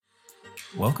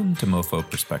Welcome to MoFo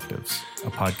Perspectives,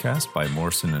 a podcast by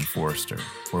Morrison & Foerster,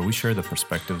 where we share the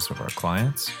perspectives of our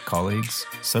clients, colleagues,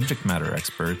 subject matter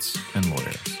experts, and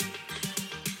lawyers.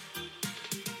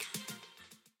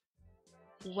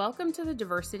 Welcome to the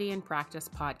Diversity in Practice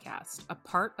podcast, a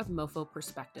part of MoFo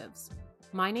Perspectives.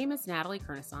 My name is Natalie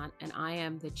Kernisant, and I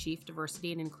am the Chief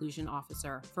Diversity and Inclusion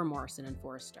Officer for Morrison &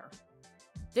 Foerster.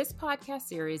 This podcast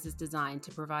series is designed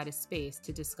to provide a space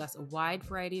to discuss a wide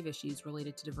variety of issues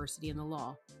related to diversity in the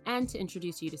law and to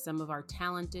introduce you to some of our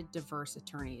talented, diverse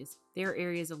attorneys, their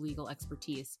areas of legal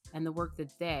expertise, and the work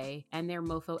that they and their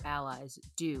MoFo allies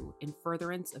do in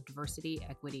furtherance of diversity,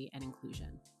 equity, and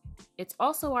inclusion. It's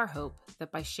also our hope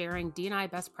that by sharing D&I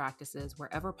best practices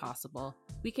wherever possible,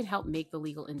 we can help make the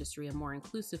legal industry a more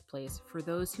inclusive place for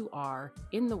those who are,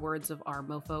 in the words of our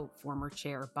MoFo former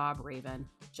chair, Bob Raven,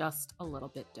 just a little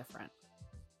bit different.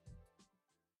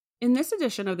 In this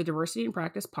edition of the Diversity in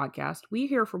Practice podcast, we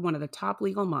hear from one of the top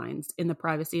legal minds in the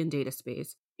privacy and data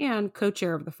space and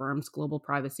co-chair of the firm's Global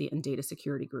Privacy and Data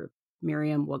Security Group,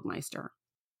 Miriam Wugmeister.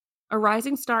 A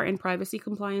rising star in privacy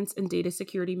compliance and data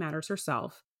security matters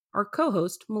herself, our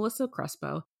co-host, Melissa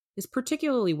Crespo, is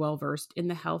particularly well-versed in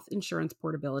the Health Insurance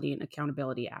Portability and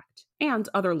Accountability Act and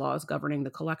other laws governing the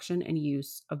collection and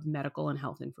use of medical and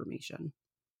health information.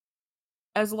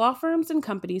 As law firms and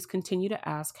companies continue to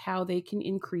ask how they can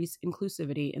increase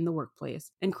inclusivity in the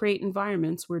workplace and create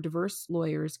environments where diverse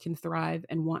lawyers can thrive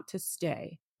and want to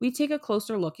stay, we take a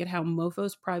closer look at how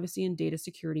MoFo's privacy and data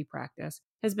security practice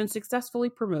has been successfully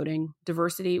promoting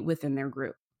diversity within their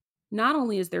group. Not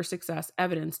only is their success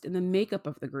evidenced in the makeup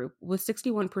of the group, with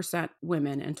 61%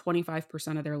 women and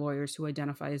 25% of their lawyers who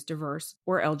identify as diverse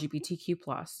or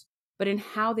LGBTQ+, but in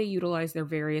how they utilize their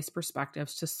various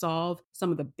perspectives to solve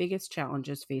some of the biggest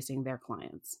challenges facing their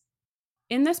clients.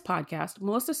 In this podcast,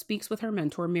 Melissa speaks with her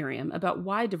mentor, Miriam, about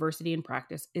why diversity in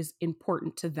practice is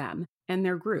important to them and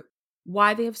their group,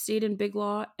 why they have stayed in big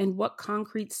law, and what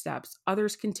concrete steps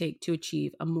others can take to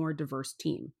achieve a more diverse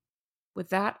team.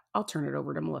 With that, I'll turn it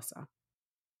over to Melissa.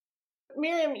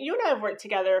 Miriam, you and I have worked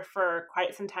together for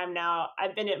quite some time now.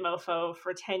 I've been at MoFo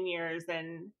for 10 years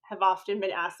and have often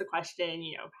been asked the question,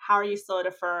 how are you still at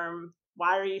a firm?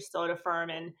 Why are you still at a firm?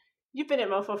 And you've been at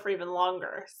MoFo for even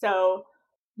longer. So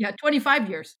yeah, 25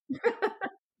 years.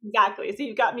 Exactly. So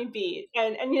you've got me beat.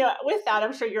 And with that,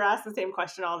 I'm sure you're asked the same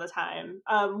question all the time.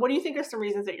 What do you think are some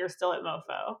reasons that you're still at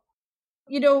MoFo?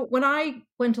 When I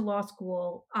went to law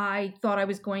school, I thought I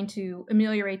was going to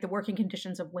ameliorate the working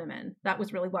conditions of women. That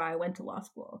was really why I went to law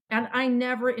school. And I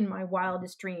never in my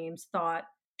wildest dreams thought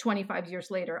 25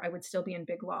 years later I would still be in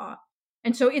big law.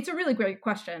 And so it's a really great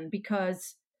question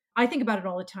because I think about it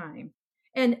all the time.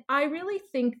 And I really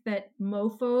think that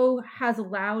MoFo has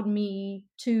allowed me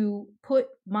to put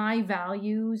my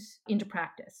values into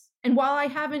practice. And while I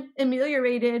haven't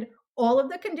ameliorated all of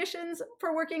the conditions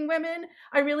for working women,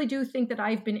 I really do think that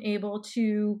I've been able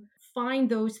to find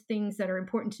those things that are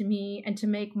important to me and to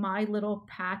make my little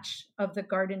patch of the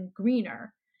garden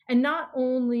greener. And not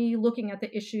only looking at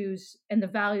the issues and the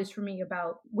values for me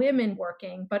about women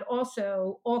working, but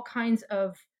also all kinds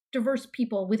of diverse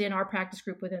people within our practice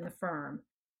group within the firm.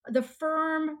 The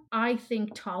firm, I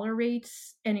think,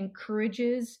 tolerates and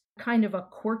encourages kind of a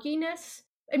quirkiness.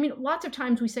 I mean, lots of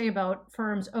times we say about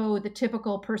firms, oh, the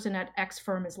typical person at X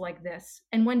firm is like this.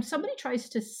 And when somebody tries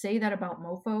to say that about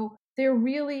MoFo, there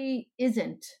really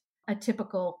isn't a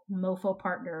typical MoFo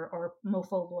partner or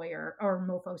MoFo lawyer or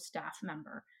MoFo staff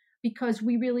member, because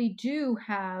we really do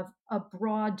have a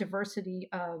broad diversity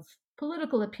of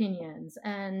political opinions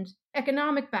and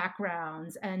economic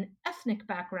backgrounds and ethnic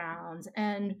backgrounds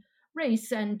and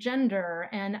race and gender.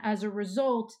 And as a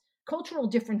result, cultural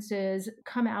differences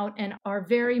come out and are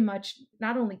very much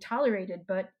not only tolerated,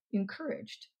 but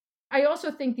encouraged. I also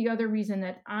think the other reason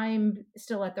that I'm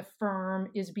still at the firm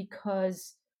is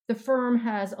because the firm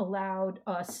has allowed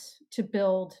us to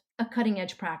build a cutting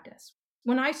edge practice.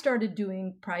 When I started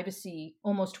doing privacy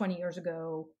almost 20 years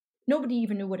ago, nobody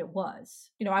even knew what it was.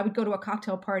 I would go to a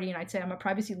cocktail party and I'd say, I'm a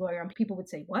privacy lawyer. And people would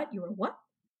say, what? You're a what?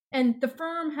 And the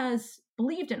firm has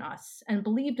believed in us and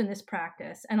believed in this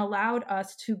practice and allowed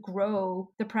us to grow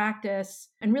the practice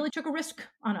and really took a risk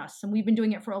on us. And we've been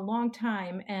doing it for a long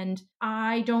time. And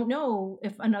I don't know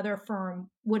if another firm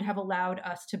would have allowed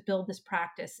us to build this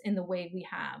practice in the way we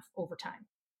have over time.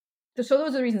 So those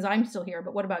are the reasons I'm still here.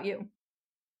 But what about you?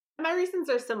 My reasons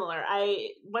are similar. I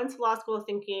went to law school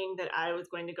thinking that I was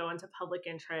going to go into public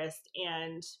interest,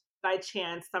 and by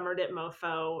chance summered at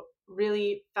MoFo,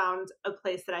 really found a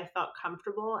place that I felt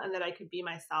comfortable and that I could be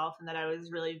myself and that I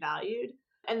was really valued.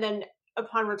 And then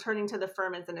upon returning to the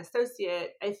firm as an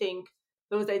associate, I think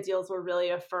those ideals were really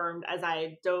affirmed as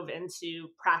I dove into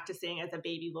practicing as a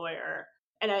baby lawyer.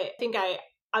 And I think I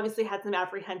obviously had some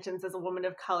apprehensions as a woman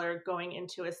of color going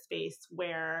into a space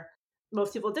where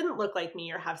most people didn't look like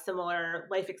me or have similar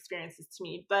life experiences to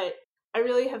me. But I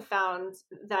really have found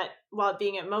that while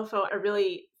being at MoFo, I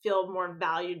really feel more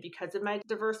valued because of my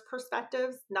diverse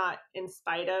perspectives, not in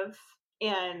spite of.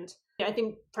 And I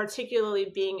think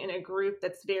particularly being in a group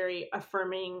that's very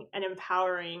affirming and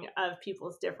empowering of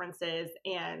people's differences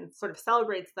and sort of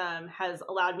celebrates them has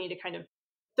allowed me to kind of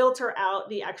filter out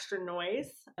the extra noise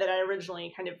that I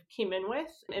originally kind of came in with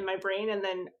in my brain, and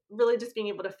then really just being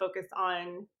able to focus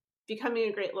on becoming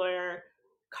a great lawyer,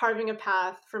 carving a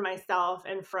path for myself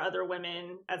and for other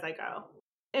women as I go.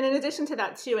 And in addition to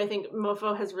that, too, I think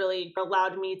MoFo has really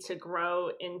allowed me to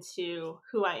grow into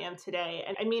who I am today.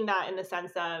 And I mean that in the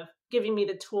sense of giving me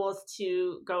the tools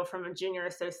to go from a junior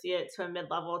associate to a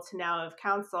mid-level to now of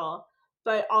counsel,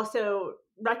 but also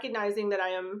recognizing that I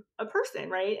am a person,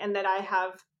 right? And that I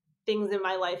have things in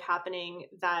my life happening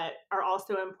that are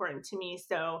also important to me.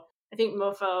 So I think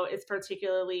MoFo is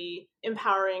particularly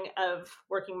empowering of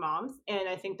working moms. And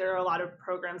I think there are a lot of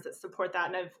programs that support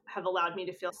that and have allowed me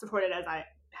to feel supported as I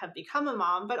have become a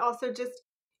mom, but also just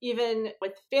even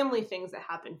with family things that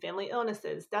happen, family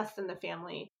illnesses, deaths in the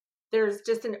family. There's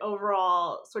just an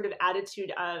overall sort of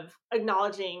attitude of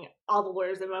acknowledging all the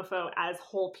lawyers at MoFo as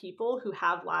whole people who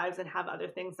have lives and have other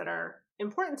things that are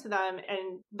important to them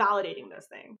and validating those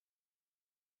things.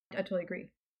 I totally agree.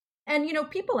 And,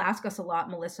 people ask us a lot,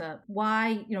 Melissa,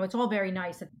 why, it's all very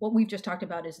nice that what we've just talked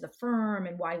about is the firm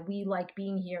and why we like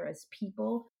being here as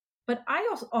people. But I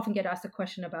also often get asked the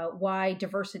question about why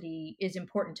diversity is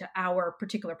important to our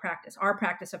particular practice, our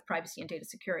practice of privacy and data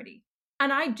security.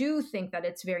 And I do think that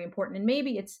it's very important. And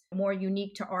maybe it's more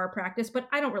unique to our practice, but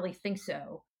I don't really think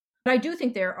so. But I do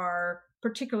think there are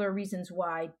particular reasons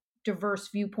why diverse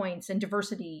viewpoints and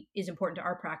diversity is important to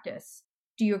our practice.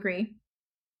 Do you agree?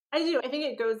 I do. I think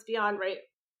it goes beyond, right?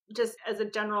 Just as a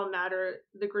general matter,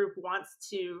 the group wants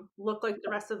to look like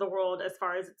the rest of the world as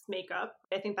far as its makeup.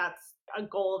 I think that's a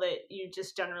goal that you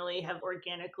just generally have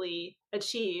organically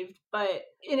achieved. But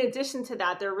in addition to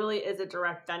that, there really is a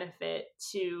direct benefit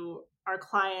to our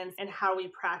clients and how we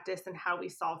practice and how we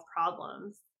solve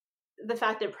problems. The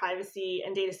fact that privacy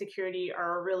and data security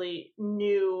are really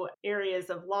new areas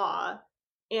of law,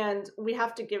 and we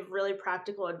have to give really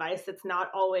practical advice that's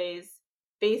not always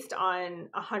based on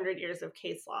 100 years of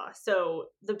case law. So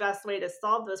the best way to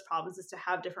solve those problems is to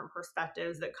have different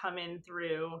perspectives that come in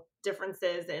through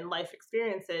differences in life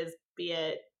experiences, be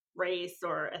it race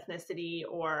or ethnicity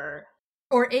or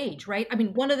age, right? I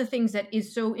mean, one of the things that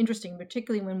is so interesting,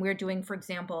 particularly when we're doing, for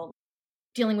example,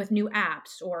 dealing with new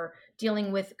apps or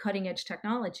dealing with cutting edge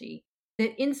technology,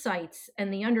 the insights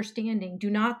and the understanding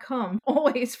do not come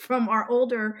always from our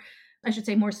older, I should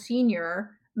say more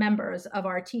senior members of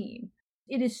our team.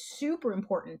 It is super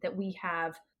important that we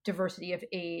have diversity of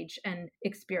age and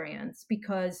experience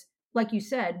because, like you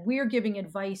said, we're giving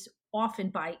advice often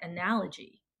by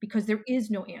analogy because there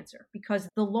is no answer, because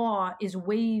the law is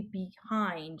way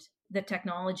behind the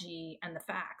technology and the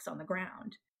facts on the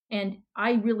ground. And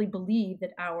I really believe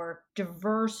that our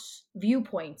diverse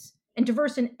viewpoints, and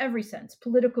diverse in every sense,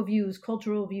 political views,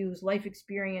 cultural views, life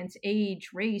experience, age,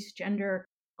 race, gender,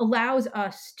 allows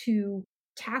us to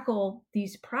tackle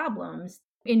these problems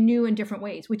in new and different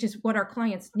ways, which is what our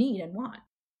clients need and want.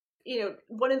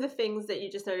 One of the things that you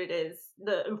just noted is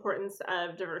the importance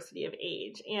of diversity of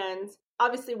age. And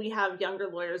obviously we have younger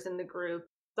lawyers in the group,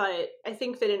 but I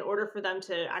think that in order for them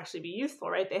to actually be useful,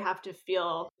 right, they have to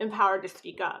feel empowered to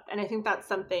speak up. And I think that's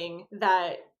something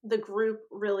that the group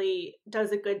really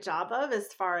does a good job of as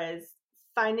far as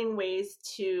finding ways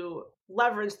to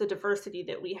leverage the diversity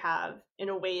that we have in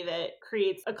a way that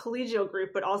creates a collegial group,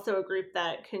 but also a group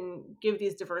that can give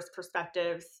these diverse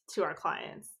perspectives to our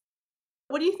clients.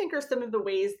 What do you think are some of the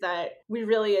ways that we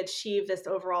really achieve this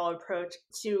overall approach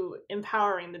to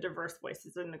empowering the diverse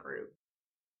voices in the group?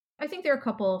 I think there are a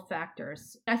couple of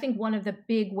factors. I think one of the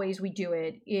big ways we do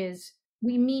it is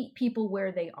we meet people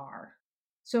where they are.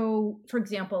 So, for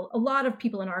example, a lot of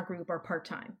people in our group are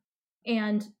part-time.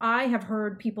 And I have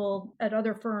heard people at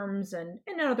other firms and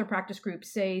in other practice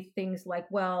groups say things like,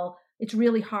 well, it's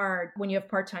really hard when you have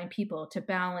part-time people to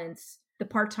balance the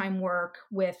part-time work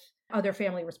with other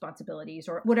family responsibilities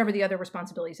or whatever the other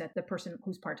responsibilities that the person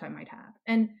who's part-time might have.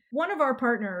 And one of our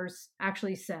partners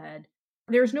actually said,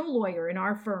 there's no lawyer in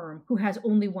our firm who has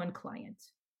only one client.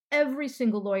 Every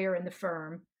single lawyer in the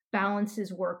firm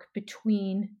balances work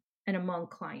between and among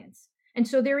clients. And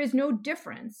so there is no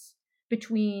difference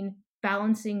between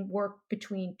balancing work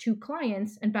between two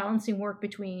clients and balancing work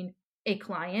between a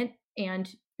client and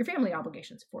your family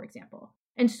obligations, for example.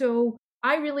 And so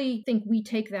I really think we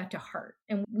take that to heart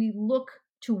and we look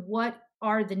to what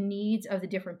are the needs of the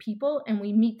different people and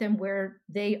we meet them where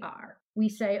they are. We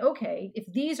say, okay, if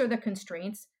these are the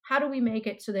constraints, how do we make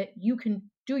it so that you can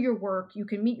do your work, you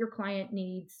can meet your client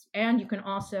needs, and you can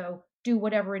also do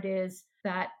whatever it is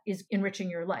that is enriching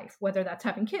your life, whether that's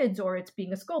having kids or it's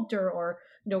being a sculptor, or,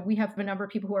 we have a number of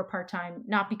people who are part-time,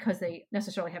 not because they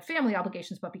necessarily have family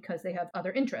obligations, but because they have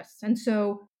other interests. And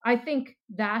so I think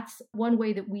that's one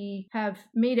way that we have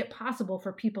made it possible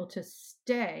for people to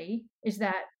stay, is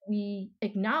that we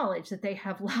acknowledge that they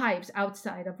have lives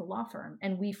outside of the law firm,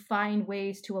 and we find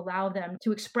ways to allow them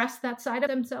to express that side of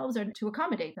themselves or to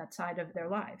accommodate that side of their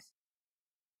lives.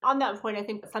 On that point, I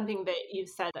think something that you've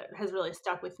said that has really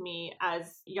stuck with me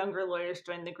as younger lawyers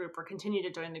join the group or continue to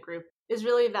join the group is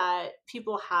really that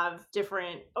people have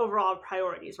different overall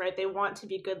priorities, right? They want to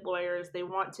be good lawyers. They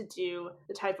want to do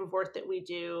the type of work that we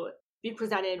do, be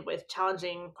presented with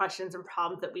challenging questions and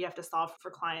problems that we have to solve for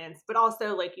clients, but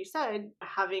also, like you said,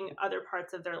 having other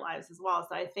parts of their lives as well.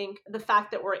 So I think the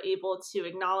fact that we're able to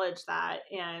acknowledge that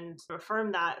and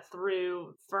affirm that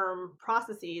through firm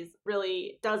processes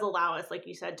really does allow us, like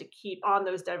you said, to keep on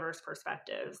those diverse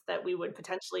perspectives that we would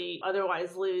potentially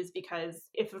otherwise lose, because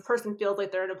if a person feels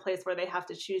like they're in a place where they have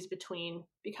to choose between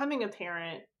becoming a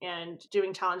parent and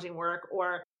doing challenging work,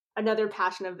 or another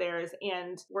passion of theirs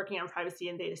and working on privacy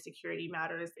and data security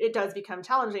matters, it does become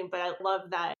challenging. But I love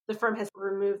that the firm has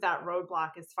removed that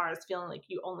roadblock as far as feeling like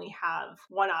you only have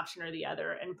one option or the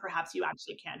other, and perhaps you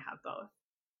actually can have both.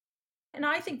 And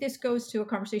I think this goes to a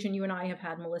conversation you and I have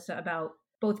had, Melissa, about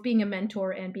both being a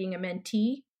mentor and being a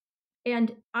mentee.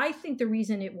 And I think the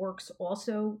reason it works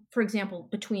also, for example,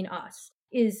 between us,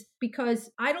 is because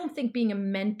I don't think being a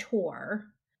mentor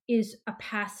is a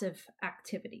passive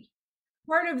activity.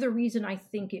 Part of the reason I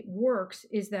think it works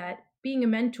is that being a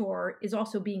mentor is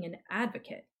also being an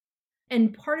advocate.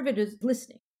 And part of it is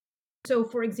listening. So,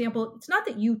 for example, it's not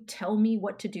that you tell me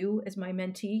what to do as my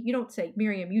mentee. You don't say,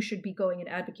 Miriam, you should be going and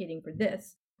advocating for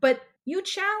this. But you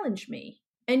challenge me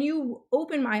and you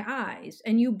open my eyes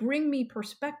and you bring me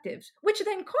perspectives, which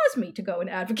then cause me to go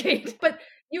and advocate. But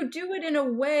you do it in a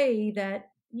way that,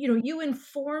 you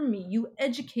inform me, you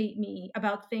educate me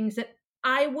about things that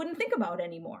I wouldn't think about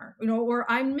anymore, or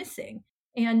I'm missing.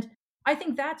 And I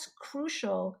think that's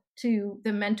crucial to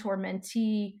the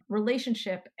mentor-mentee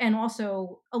relationship, and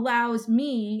also allows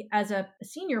me as a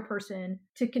senior person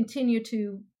to continue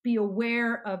to be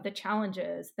aware of the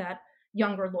challenges that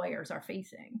younger lawyers are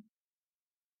facing.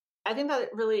 I think that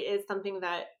really is something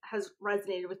that has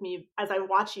resonated with me as I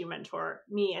watch you mentor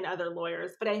me and other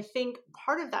lawyers. But I think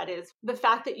part of that is the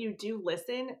fact that you do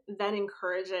listen then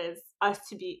encourages us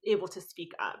to be able to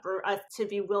speak up, or us to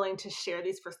be willing to share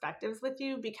these perspectives with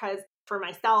you. Because for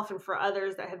myself and for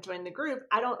others that have joined the group,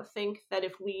 I don't think that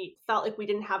if we felt like we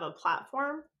didn't have a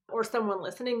platform or someone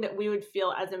listening, that we would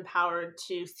feel as empowered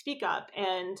to speak up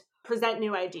and present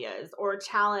new ideas or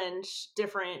challenge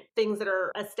different things that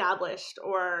are established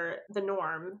or the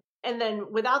norm. And then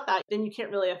without that, then you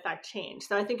can't really affect change.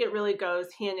 So I think it really goes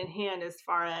hand in hand as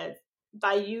far as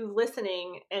by you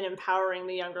listening and empowering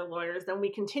the younger lawyers, then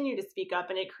we continue to speak up,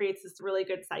 and it creates this really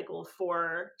good cycle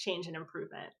for change and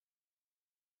improvement.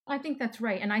 I think that's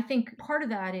right. And I think part of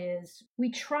that is we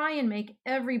try and make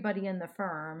everybody in the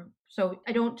firm, so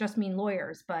I don't just mean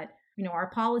lawyers, but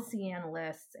our policy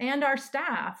analysts and our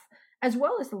staff, as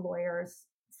well as the lawyers,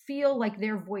 feel like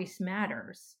their voice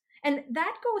matters. And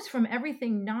that goes from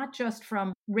everything, not just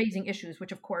from raising issues,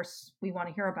 which of course we want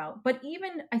to hear about, but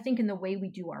even I think in the way we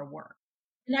do our work.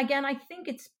 And again, I think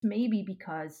it's maybe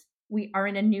because we are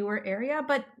in a newer area,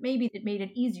 but maybe it made it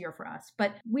easier for us.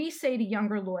 But we say to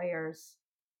younger lawyers,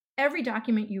 every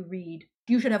document you read,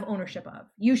 you should have ownership of.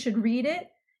 You should read it.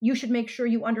 You should make sure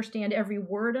you understand every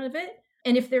word of it.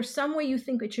 And if there's some way you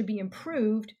think it should be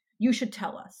improved, you should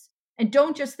tell us. And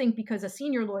don't just think because a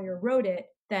senior lawyer wrote it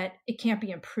that it can't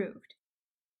be improved.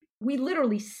 We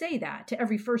literally say that to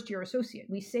every first-year associate.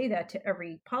 We say that to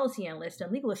every policy analyst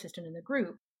and legal assistant in the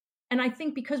group. And I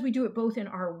think because we do it both in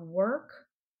our work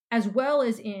as well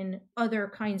as in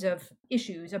other kinds of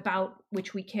issues about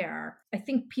which we care, I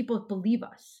think people believe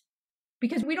us.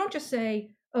 Because we don't just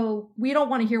say, oh, we don't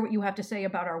want to hear what you have to say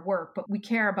about our work, but we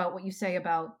care about what you say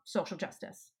about social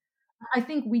justice. I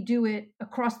think we do it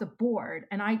across the board.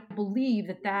 And I believe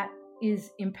that that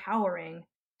is empowering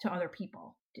to other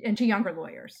people and to younger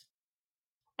lawyers.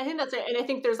 I think that's right. And I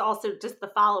think there's also just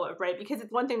the follow-up, right? Because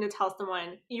it's one thing to tell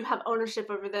someone, you have ownership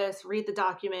over this, read the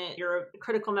document, you're a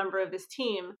critical member of this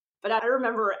team. But I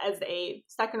remember as a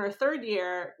second or third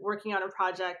year working on a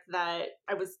project that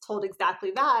I was told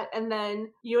exactly that. And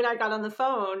then you and I got on the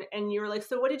phone and you were like,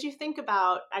 so what did you think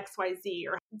about XYZ?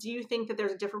 Or do you think that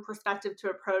there's a different perspective to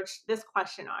approach this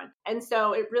question on? And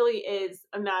so it really is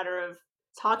a matter of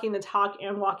talking the talk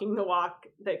and walking the walk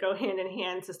that go hand in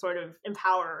hand to sort of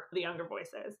empower the younger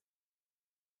voices.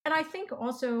 And I think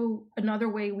also another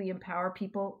way we empower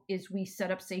people is we set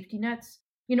up safety nets.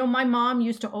 You know, my mom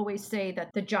used to always say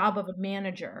that the job of a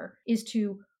manager is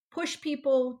to push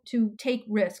people to take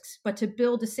risks, but to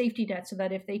build a safety net so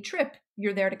that if they trip,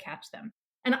 you're there to catch them.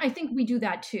 And I think we do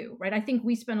that too, right? I think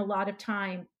we spend a lot of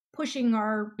time pushing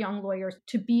our young lawyers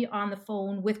to be on the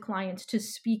phone with clients, to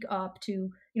speak up, to,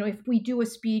 if we do a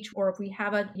speech or if we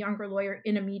have a younger lawyer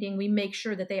in a meeting, we make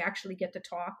sure that they actually get to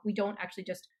talk. We don't actually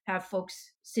just have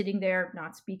folks sitting there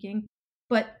not speaking.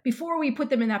 But before we put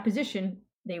them in that position,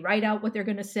 they write out what they're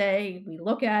going to say. We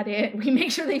look at it. We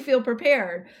make sure they feel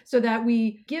prepared so that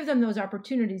we give them those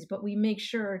opportunities, but we make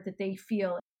sure that they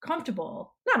feel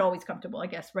comfortable. Not always comfortable, I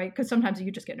guess, right? Because sometimes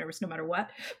you just get nervous no matter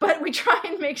what. But we try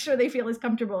and make sure they feel as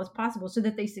comfortable as possible so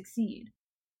that they succeed.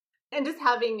 And just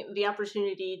having the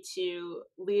opportunity to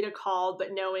lead a call,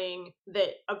 but knowing that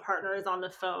a partner is on the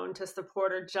phone to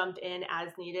support or jump in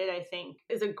as needed, I think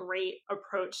is a great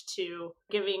approach to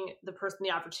giving the person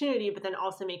the opportunity, but then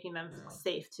also making them feel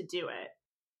safe to do it.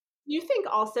 You think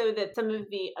also that some of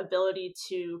the ability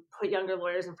to put younger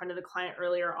lawyers in front of the client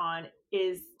earlier on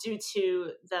is due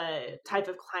to the type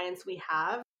of clients we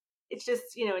have? It's just,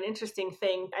 an interesting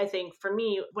thing, I think, for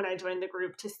me, when I joined the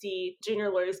group, to see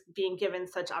junior lawyers being given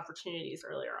such opportunities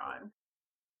earlier on.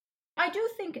 I do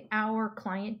think our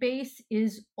client base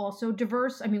is also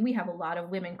diverse. I mean, we have a lot of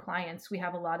women clients. We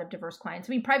have a lot of diverse clients.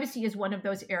 I mean, privacy is one of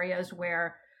those areas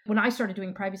where when I started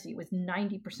doing privacy, it was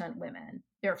 90% women.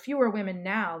 There are fewer women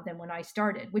now than when I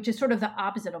started, which is sort of the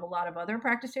opposite of a lot of other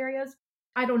practice areas.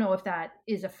 I don't know if that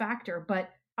is a factor, but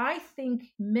I think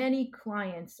many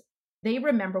clients, they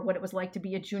remember what it was like to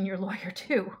be a junior lawyer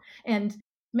too. And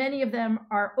many of them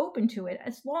are open to it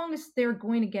as long as they're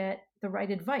going to get the right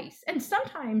advice. And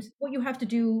sometimes what you have to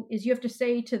do is you have to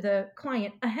say to the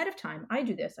client ahead of time, I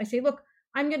do this. I say, look,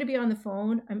 I'm going to be on the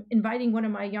phone. I'm inviting one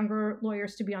of my younger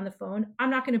lawyers to be on the phone. I'm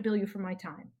not going to bill you for my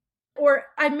time. Or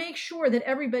I make sure that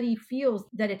everybody feels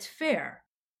that it's fair.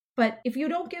 But if you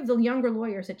don't give the younger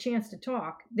lawyers a chance to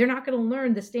talk, they're not going to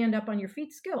learn the stand up on your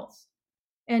feet skills.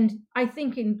 And I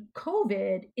think in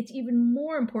COVID, it's even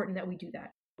more important that we do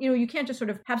that. You can't just sort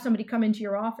of have somebody come into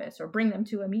your office or bring them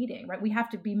to a meeting, right? We have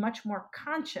to be much more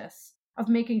conscious of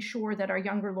making sure that our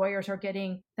younger lawyers are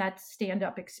getting that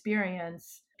stand-up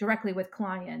experience directly with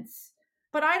clients.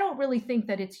 But I don't really think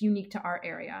that it's unique to our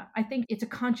area. I think it's a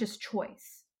conscious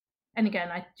choice. And again,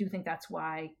 I do think that's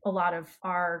why a lot of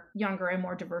our younger and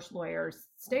more diverse lawyers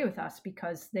stay with us,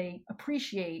 because they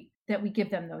appreciate that we give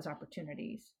them those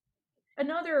opportunities.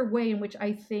 Another way in which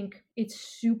I think it's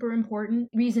super important,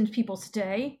 reasons people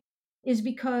stay, is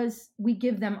because we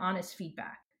give them honest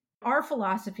feedback. Our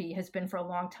philosophy has been for a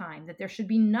long time that there should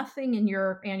be nothing in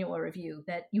your annual review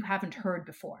that you haven't heard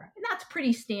before. And that's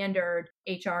pretty standard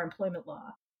HR employment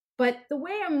law. But the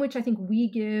way in which I think we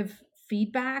give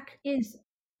feedback is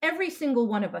every single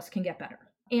one of us can get better.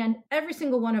 And every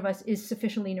single one of us is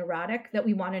sufficiently neurotic that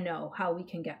we want to know how we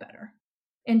can get better.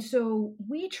 And so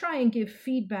we try and give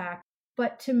feedback,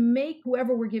 but to make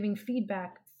whoever we're giving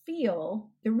feedback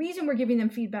feel the reason we're giving them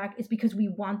feedback is because we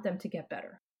want them to get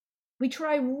better. We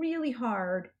try really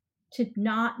hard to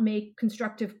not make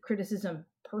constructive criticism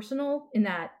personal, in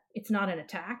that it's not an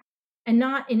attack, and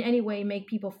not in any way make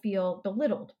people feel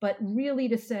belittled, but really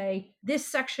to say, this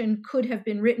section could have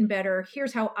been written better.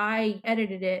 Here's how I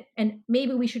edited it. And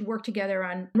maybe we should work together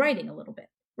on writing a little bit,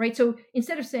 right? So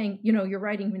instead of saying, your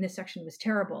writing in this section was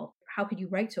terrible, how could you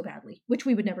write so badly? Which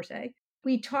we would never say.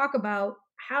 We talk about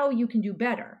how you can do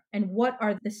better and what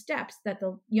are the steps that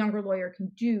the younger lawyer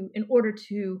can do in order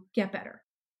to get better.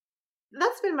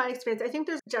 That's been my experience. I think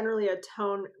there's generally a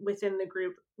tone within the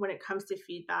group when it comes to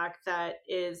feedback that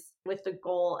is with the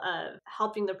goal of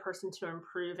helping the person to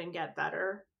improve and get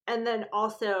better. And then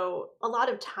also a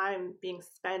lot of time being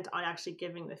spent on actually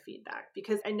giving the feedback,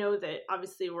 because I know that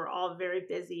obviously we're all very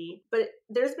busy, but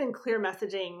there's been clear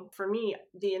messaging for me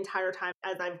the entire time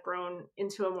as I've grown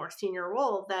into a more senior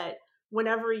role that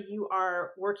whenever you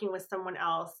are working with someone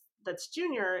else that's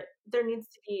junior, there needs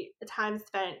to be a time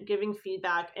spent giving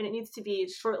feedback, and it needs to be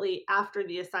shortly after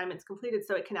the assignment's completed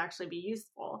so it can actually be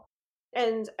useful.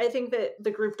 And I think that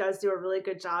the group does do a really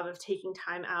good job of taking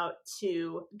time out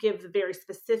to give very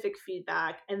specific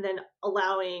feedback and then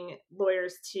allowing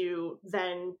lawyers to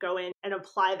then go in and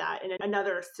apply that in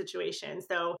another situation.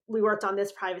 So we worked on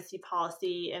this privacy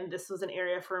policy and this was an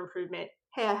area for improvement.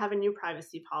 Hey, I have a new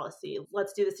privacy policy.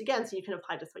 Let's do this again so you can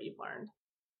apply just what you've learned.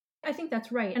 I think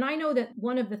that's right. And I know that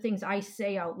one of the things I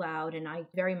say out loud and I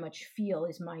very much feel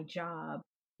is my job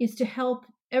is to help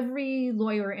every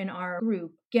lawyer in our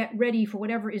group get ready for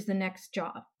whatever is the next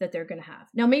job that they're going to have.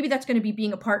 Now, maybe that's going to be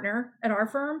being a partner at our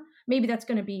firm. Maybe that's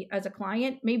going to be as a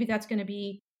client. Maybe that's going to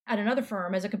be at another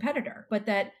firm as a competitor. But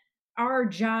that our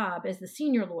job as the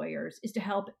senior lawyers is to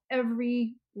help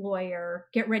every lawyer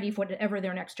get ready for whatever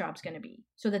their next job's going to be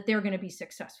so that they're going to be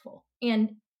successful.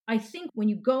 And I think when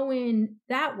you go in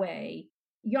that way,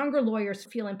 younger lawyers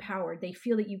feel empowered. They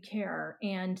feel that you care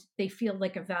and they feel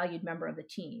like a valued member of the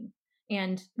team.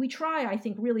 And we try, I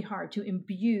think, really hard to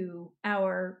imbue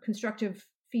our constructive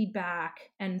feedback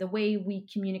and the way we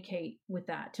communicate with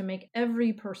that to make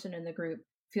every person in the group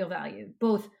feel valued,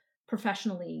 both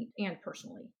professionally and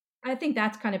personally. I think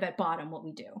that's kind of at bottom what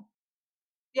we do.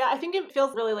 Yeah, I think it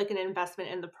feels really like an investment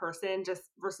in the person just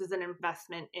versus an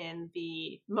investment in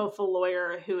the MoFo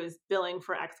lawyer who is billing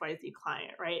for XYZ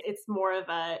client, right? It's more of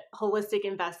a holistic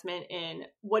investment in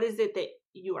what is it that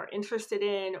you are interested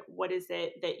in? What is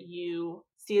it that you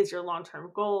see as your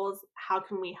long-term goals? How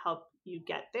can we help you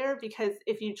get there? Because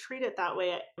if you treat it that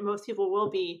way, most people will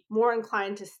be more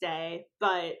inclined to stay,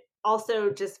 but also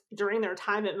just during their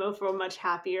time at MoFo, much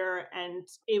happier and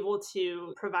able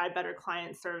to provide better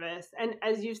client service. And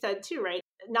as you said too, right,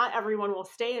 not everyone will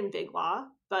stay in big law,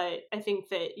 but I think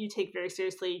that you take very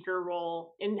seriously your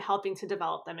role in helping to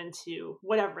develop them into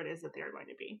whatever it is that they're going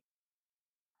to be.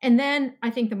 And then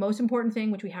I think the most important thing,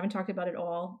 which we haven't talked about at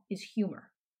all, is humor.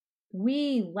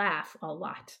 We laugh a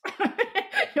lot.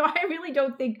 I really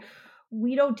don't think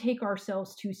we don't take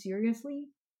ourselves too seriously.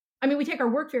 I mean, we take our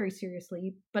work very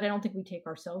seriously, but I don't think we take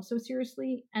ourselves so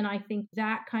seriously. And I think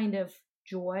that kind of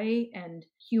joy and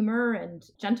humor and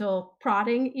gentle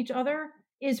prodding each other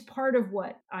is part of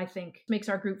what I think makes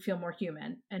our group feel more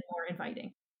human and more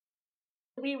inviting.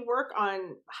 We work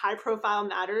on high profile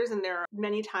matters and there are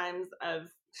many times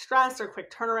of stress or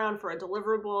quick turnaround for a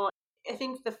deliverable. I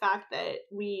think the fact that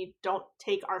we don't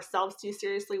take ourselves too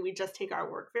seriously, we just take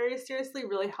our work very seriously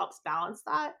really helps balance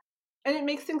that. And it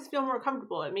makes things feel more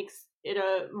comfortable. It makes it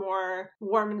a more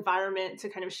warm environment to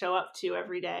kind of show up to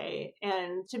every day.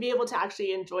 And to be able to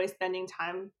actually enjoy spending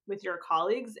time with your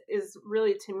colleagues is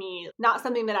really, to me, not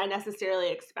something that I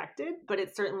necessarily expected, but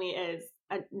it certainly is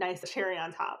a nice cherry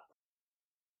on top.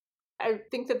 I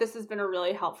think that this has been a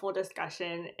really helpful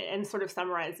discussion and sort of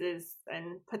summarizes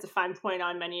and puts a fine point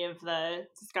on many of the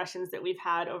discussions that we've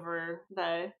had over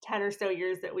the 10 or so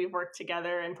years that we've worked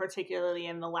together, and particularly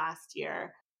in the last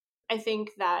year. I think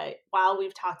that while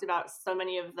we've talked about so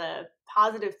many of the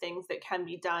positive things that can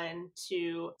be done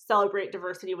to celebrate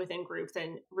diversity within groups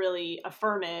and really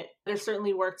affirm it, there's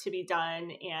certainly work to be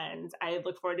done. And I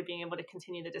look forward to being able to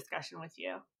continue the discussion with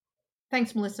you.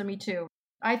 Thanks, Melissa. Me too.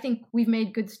 I think we've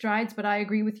made good strides, but I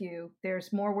agree with you.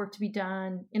 There's more work to be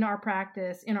done in our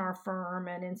practice, in our firm,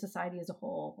 and in society as a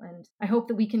whole. And I hope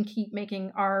that we can keep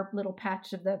making our little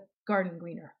patch of the garden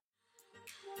greener.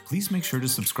 Please make sure to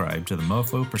subscribe to the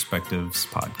MoFo Perspectives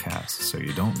podcast so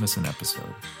you don't miss an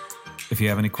episode. If you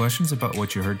have any questions about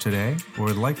what you heard today or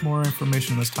would like more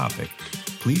information on this topic,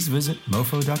 please visit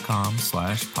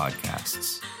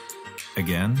mofo.com/podcasts.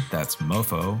 Again, that's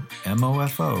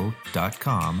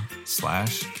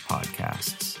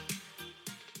mofo.com/podcasts.